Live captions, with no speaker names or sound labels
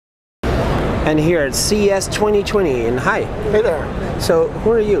And here at CES 2020, and hi. Hey there. So, who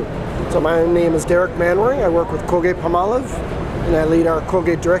are you? So my name is Derek Manwaring. I work with Colgate Plaqless, and I lead our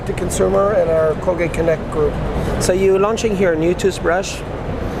Colgate Direct-to-Consumer and our Colgate Connect group. So you're launching here a new toothbrush.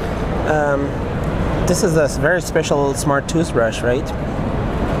 This is a very special smart toothbrush, right?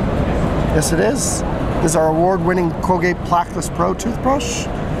 Yes, it is. This is our award-winning Colgate Plaqless Pro toothbrush.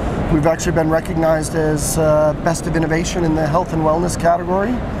 We've actually been recognized as Best of Innovation in the Health and Wellness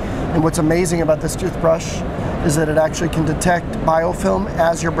category. And what's amazing about this toothbrush is that it actually can detect biofilm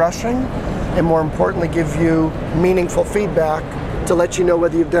as you're brushing, and more importantly give you meaningful feedback to let you know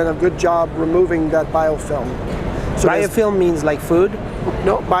whether you've done a good job removing that biofilm. So biofilm means like food?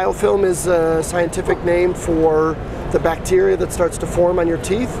 No, biofilm is a scientific name for the bacteria that starts to form on your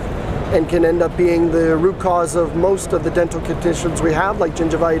teeth and can end up being the root cause of most of the dental conditions we have, like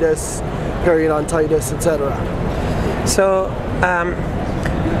gingivitis, periodontitis, etc. So,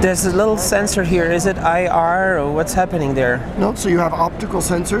 there's a little sensor here. Is it IR or what's happening there? No, so you have optical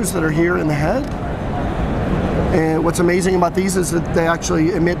sensors that are here in the head. And what's amazing about these is that they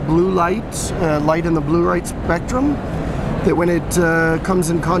actually emit blue light, light in the blue light spectrum, that when it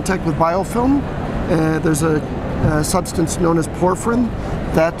comes in contact with biofilm, there's a substance known as porphyrin.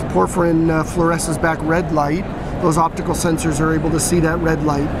 That porphyrin fluoresces back red light. Those optical sensors are able to see that red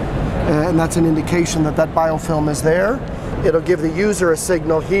light, and that's an indication that that biofilm is there. It'll give the user a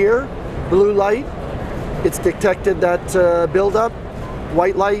signal here, blue light, it's detected that buildup,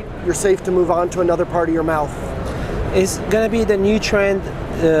 white light, you're safe to move on to another part of your mouth. It's going to be the new trend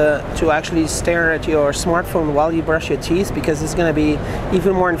to actually stare at your smartphone while you brush your teeth, because it's going to be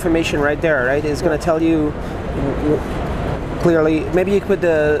even more information right there, right? It's going to tell you clearly. Maybe you put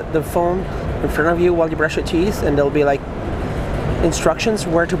the phone in front of you while you brush your teeth and there'll be like instructions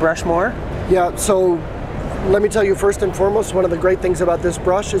where to brush more. Yeah, so let me tell you first and foremost, one of the great things about this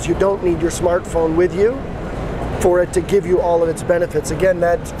brush is you don't need your smartphone with you for it to give you all of its benefits. Again,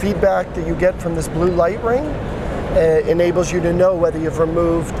 that feedback that you get from this blue light ring enables you to know whether you've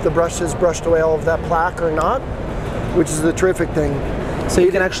removed the brushes, brushed away all of that plaque or not, which is the terrific thing. So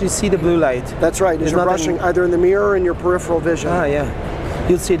you can actually see the blue light. That's right, as you're brushing either in the mirror or in your peripheral vision. Ah, yeah.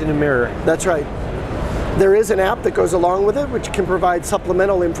 You'll see it in the mirror. That's right. There is an app that goes along with it which can provide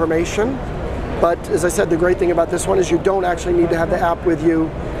supplemental information. But as I said, the great thing about this one is you don't actually need to have the app with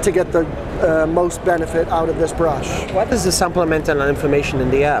you to get the most benefit out of this brush. What is the supplemental information in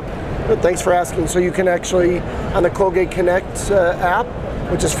the app? Good, thanks for asking. So you can actually, on the Colgate Connect app,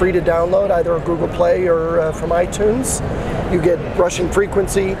 which is free to download either on Google Play or from iTunes, you get brushing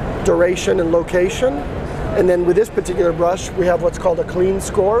frequency, duration, and location. And then with this particular brush, we have what's called a clean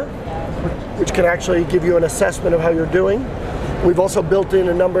score, which can actually give you an assessment of how you're doing. We've also built in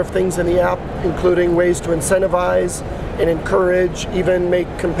a number of things in the app, including ways to incentivize and encourage, even make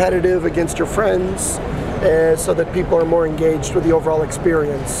competitive against your friends, so that people are more engaged with the overall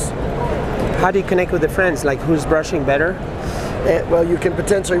experience. How do you connect with the friends? Like who's brushing better? Well, you can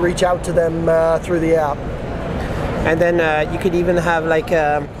potentially reach out to them through the app. And then you could even have like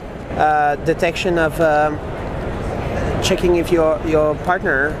a detection of checking if your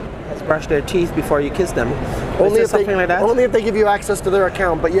partner has brushed their teeth before you kiss them. Only if something like that? Only if they give you access to their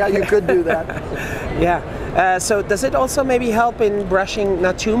account, but yeah, you could do that. Yeah. So does it also maybe help in brushing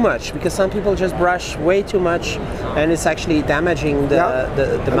not too much? Because some people just brush way too much and it's actually damaging the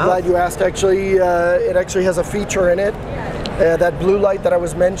mouth. I'm glad you asked. Actually, it actually has a feature in it. That blue light that I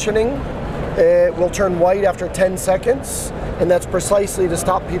was mentioning will turn white after 10 seconds, and that's precisely to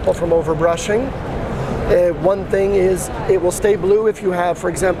stop people from overbrushing. One thing is it will stay blue if you have, for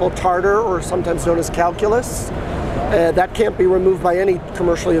example, tartar, or sometimes known as calculus. That can't be removed by any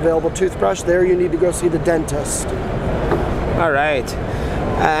commercially available toothbrush. There you need to go see the dentist. All right.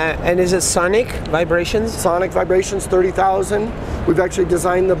 And is it sonic vibrations? Sonic vibrations, 30,000. We've actually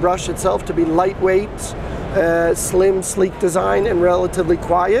designed the brush itself to be lightweight, slim, sleek design, and relatively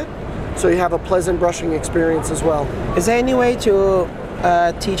quiet. So you have a pleasant brushing experience as well. Is there any way to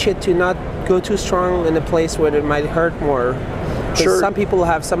teach it to not go too strong in a place where it might hurt more? Sure. Some people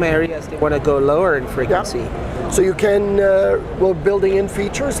have some areas they want to go lower in frequency. Yeah. So you can, we're building in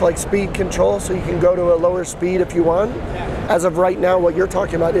features like speed control, so you can go to a lower speed if you want. As of right now, what you're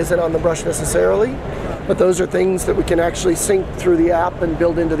talking about isn't on the brush necessarily, but those are things that we can actually sync through the app and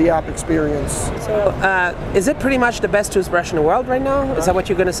build into the app experience. So is it pretty much the best toothbrush in the world right now? Is that what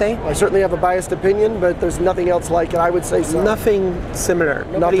you're going to say? I certainly have a biased opinion, but there's nothing else like it. I would say so. Nothing similar.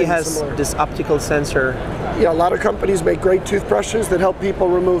 Nobody has similar. This optical sensor. Yeah, a lot of companies make great toothbrushes that help people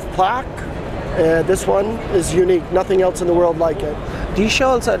remove plaque. This one is unique. Nothing else in the world like it. Do you show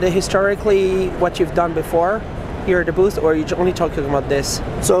also historically what you've done before? here at the booth, or are you only talking about this?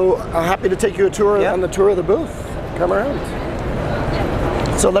 So I'm happy to take you a tour on the tour of the booth. Come around.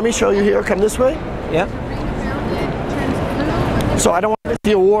 So let me show you here. Come this way. Yeah. So I don't want to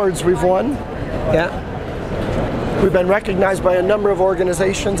the awards we've won. Yeah. We've been recognized by a number of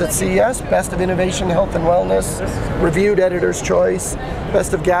organizations at CES, Best of Innovation, Health and Wellness, Reviewed Editor's Choice,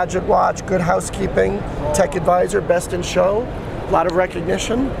 Best of Gadget Watch, Good Housekeeping, Tech Advisor, Best in Show. A lot of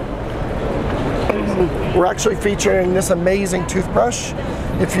recognition. We're actually featuring this amazing toothbrush.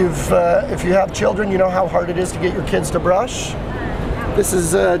 If you have children, you know how hard it is to get your kids to brush. This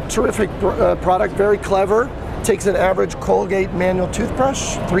is a terrific product, very clever. Takes an average Colgate manual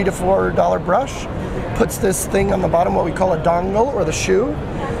toothbrush, $3 to $4 brush, puts this thing on the bottom, what we call a dongle or the shoe.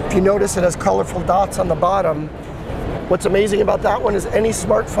 If you notice, it has colorful dots on the bottom. What's amazing about that one is any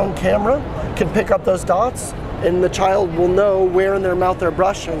smartphone camera can pick up those dots, and the child will know where in their mouth they're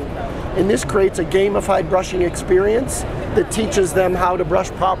brushing. And this creates a gamified brushing experience that teaches them how to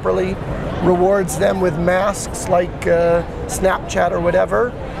brush properly, rewards them with masks like Snapchat or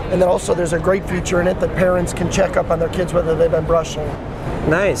whatever. And then also there's a great feature in it that parents can check up on their kids whether they've been brushing.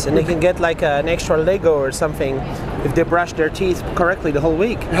 Nice, and they can get like an extra Lego or something if they brush their teeth correctly the whole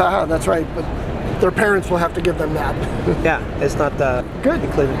week. That's right, but their parents will have to give them that. Yeah, it's not good.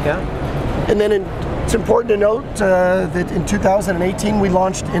 Included, yeah. And then it's important to note that in 2018 we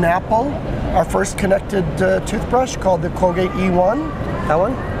launched in Apple our first connected toothbrush called the Colgate E1. That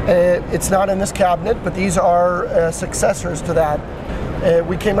one? It's not in this cabinet, but these are successors to that.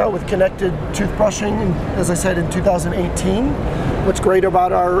 We came out with connected toothbrushing, as I said, in 2018. What's great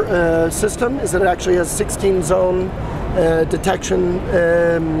about our system is that it actually has 16 zone detection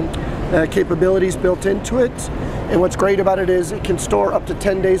capabilities built into it. And what's great about it is it can store up to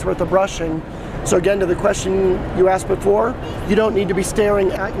 10 days worth of brushing. So again, to the question you asked before, you don't need to be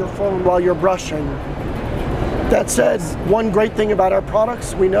staring at your phone while you're brushing. That said, one great thing about our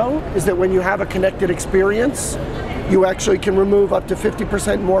products we know is that when you have a connected experience, you actually can remove up to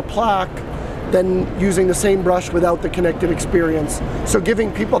 50% more plaque than using the same brush without the connected experience. So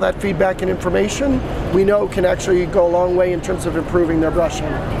giving people that feedback and information, we know can actually go a long way in terms of improving their brushing.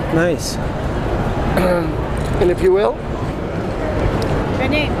 Nice. And if you will,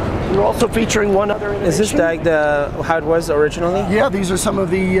 we're also featuring one other innovation. Is this like how it was originally? Yeah, these are some of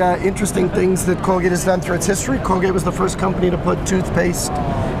the interesting things that Colgate has done through its history. Colgate was the first company to put toothpaste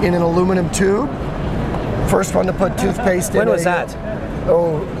in an aluminum tube. First one to put toothpaste in. When was that?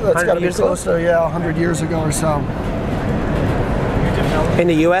 Oh, that's got to be close to 100 years ago or so. In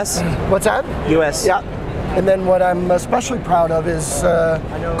the U.S.? What's that? U.S. Yeah. And then what I'm especially proud of is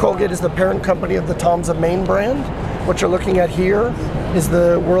Colgate is the parent company of the Tom's of Maine brand. What you're looking at here is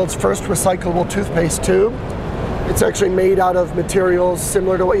the world's first recyclable toothpaste tube. It's actually made out of materials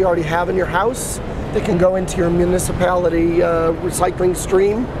similar to what you already have in your house. They can go into your municipality recycling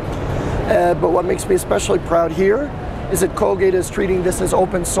stream. But what makes me especially proud here is that Colgate is treating this as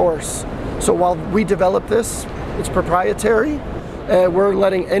open source. So while we develop this, it's proprietary. We're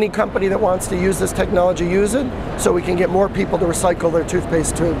letting any company that wants to use this technology use it, so we can get more people to recycle their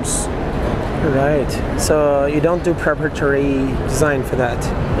toothpaste tubes. Right. So you don't do proprietary design for that?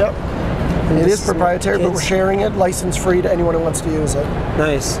 Yep. It is proprietary, but we're sharing it, license free to anyone who wants to use it.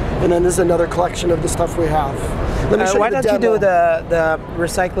 Nice. And then there's another collection of the stuff we have. Let me show why you the don't demo. you do the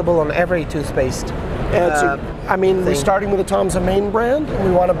recyclable on every toothpaste? I mean, we're starting with the Tom's of Maine brand, and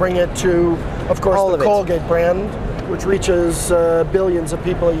we want to bring it to, of course, all the Colgate brand, which reaches billions of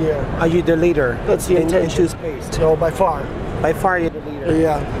people a year. Are you the leader? That's the intention. In toothpaste? No, by far. By far you're the leader.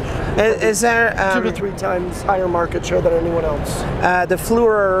 Yeah. Is there 2 to 3 times higher market share than anyone else? The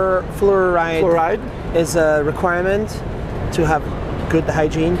fluoride is a requirement to have good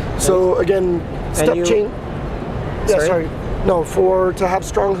hygiene. So again, step change. Yeah, sorry. No, to have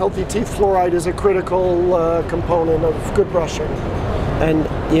strong, healthy teeth, fluoride is a critical component of good brushing. And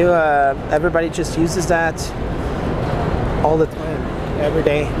everybody just uses that all the time, every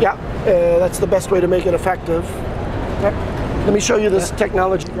day. Yeah, that's the best way to make it effective. Yep. Let me show you this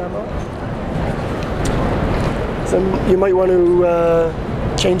technology demo. So you might want to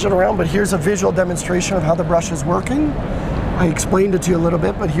change it around, but here's a visual demonstration of how the brush is working. I explained it to you a little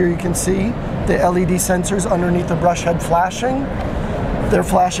bit, but here you can see the LED sensors underneath the brush head flashing. They're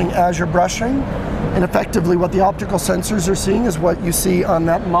flashing as you're brushing. And effectively what the optical sensors are seeing is what you see on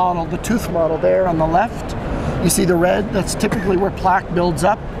that model, the tooth model there on the left. You see the red, that's typically where plaque builds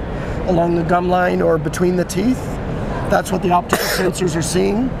up along the gum line or between the teeth. That's what the optical sensors are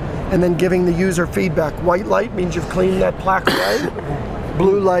seeing, and then giving the user feedback. White light means you've cleaned that plaque away.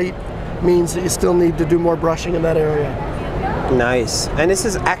 Blue light means that you still need to do more brushing in that area. Nice. And this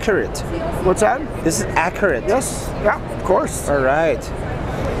is accurate. What's that? This is accurate. Yes. Yeah, of course. All right.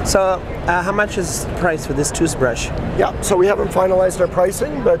 So how much is the price for this toothbrush? Yeah, so we haven't finalized our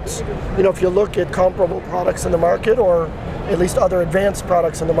pricing, but you know, if you look at comparable products in the market, or at least other advanced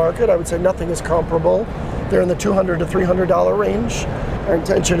products in the market, I would say nothing is comparable. They're in the $200 to $300 range. Our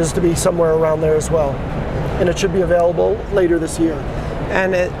intention is to be somewhere around there as well. And it should be available later this year.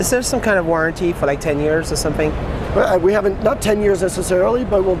 And is there some kind of warranty for like 10 years or something? We haven't, not 10 years necessarily,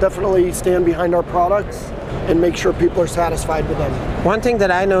 but we'll definitely stand behind our products and make sure people are satisfied with them. One thing that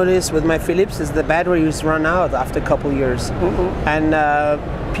I noticed with my Philips is the batteries run out after a couple years. And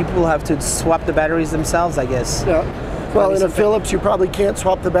people have to swap the batteries themselves, I guess. Yeah. Well, in a Philips, you probably can't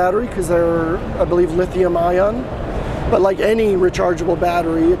swap the battery because they're, I believe, lithium ion. But like any rechargeable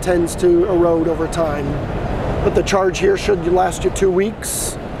battery, it tends to erode over time. But the charge here should last you 2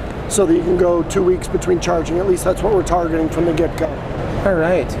 weeks, so that you can go 2 weeks between charging. At least that's what we're targeting from the get-go. All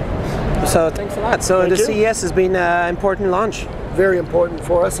right. So thanks a lot. So the CES has been an important launch. Very important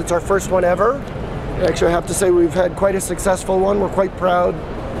for us. It's our first one ever. Actually, I have to say we've had quite a successful one. We're quite proud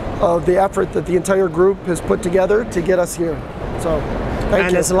of the effort that the entire group has put together to get us here. So, thank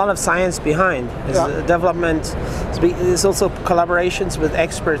you. There's a lot of science behind. There's development. There's also collaborations with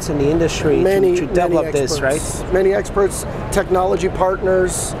experts in the industry to develop this, right? Many experts, technology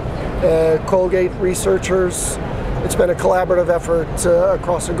partners, Colgate researchers. It's been a collaborative effort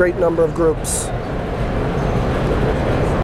across a great number of groups.